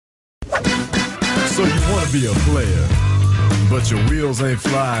So you wanna be a player, but your wheels ain't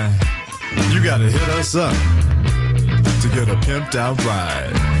flying. You gotta hit us up to get a pimped out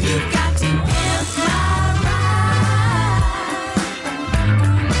ride. You got to pimp my ride.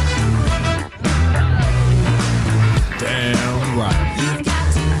 Damn right. You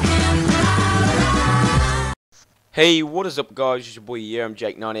got to pimp my ride. Hey, what is up guys, it's your boy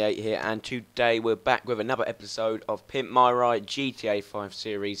Jake98 here, and today we're back with another episode of Pimp My Ride GTA 5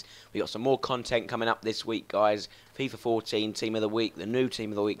 series. We got some more content coming up this week guys. FIFA 14 Team of the Week, the new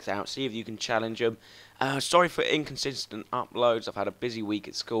Team of the Week's out, see if you can challenge them. Sorry for inconsistent uploads, I've had a busy week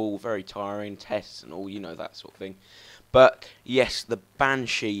at school, very tiring, tests and all, you know, that sort of thing. But yes, the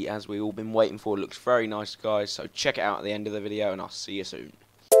Banshee, as we've all been waiting for, looks very nice guys, so check it out at the end of the video and I'll see you soon.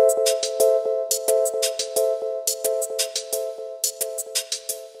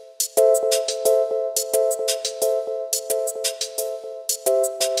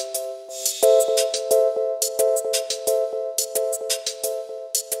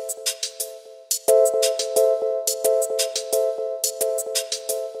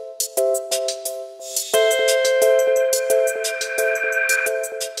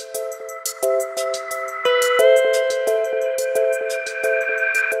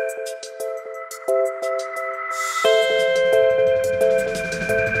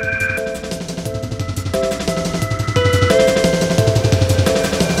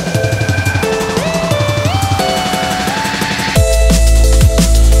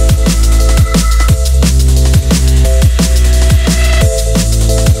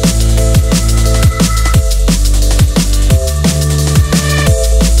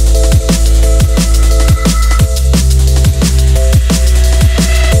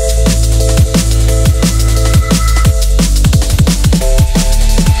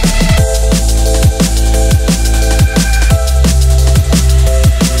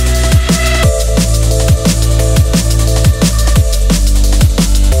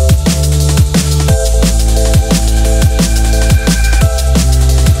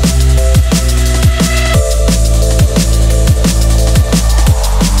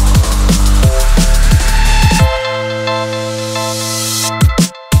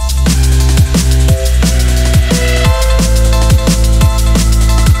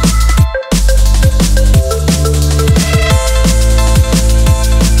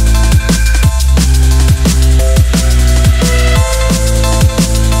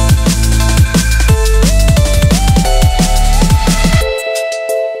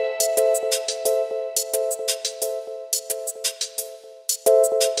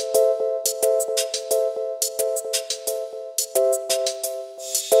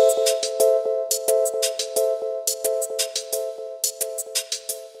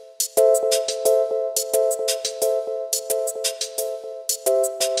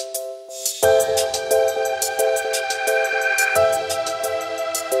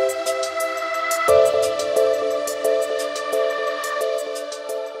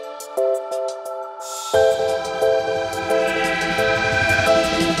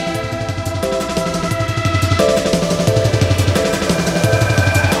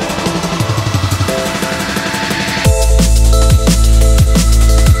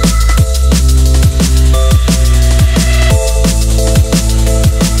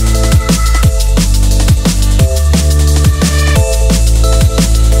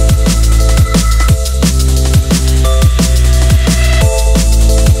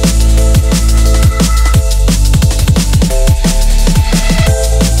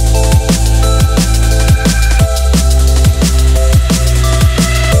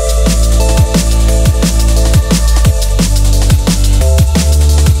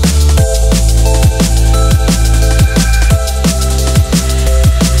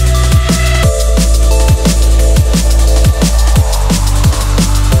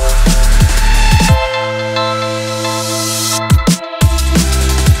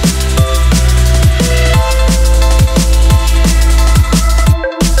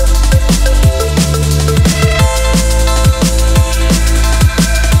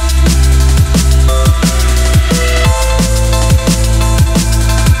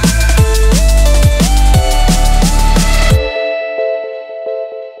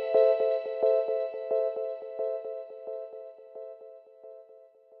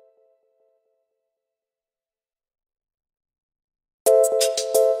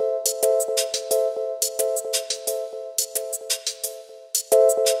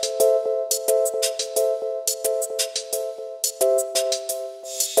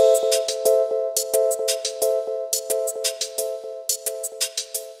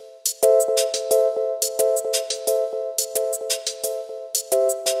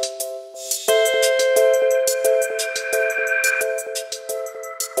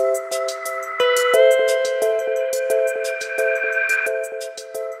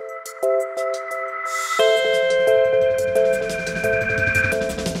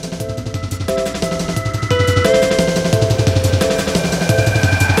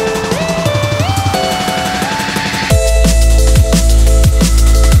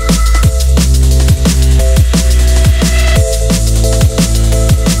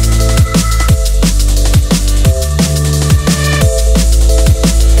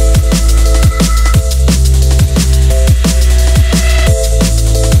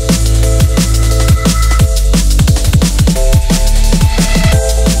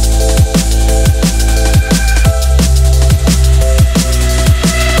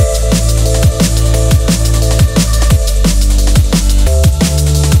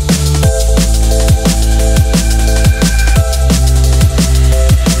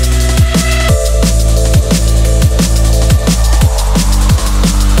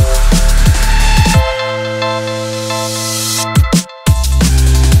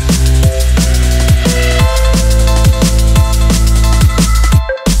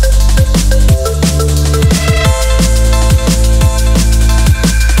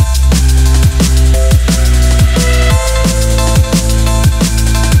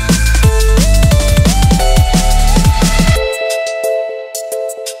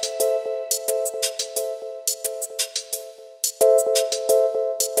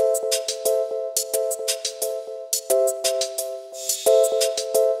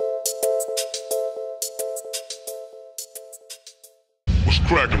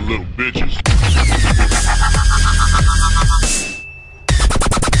 cracking little bitches.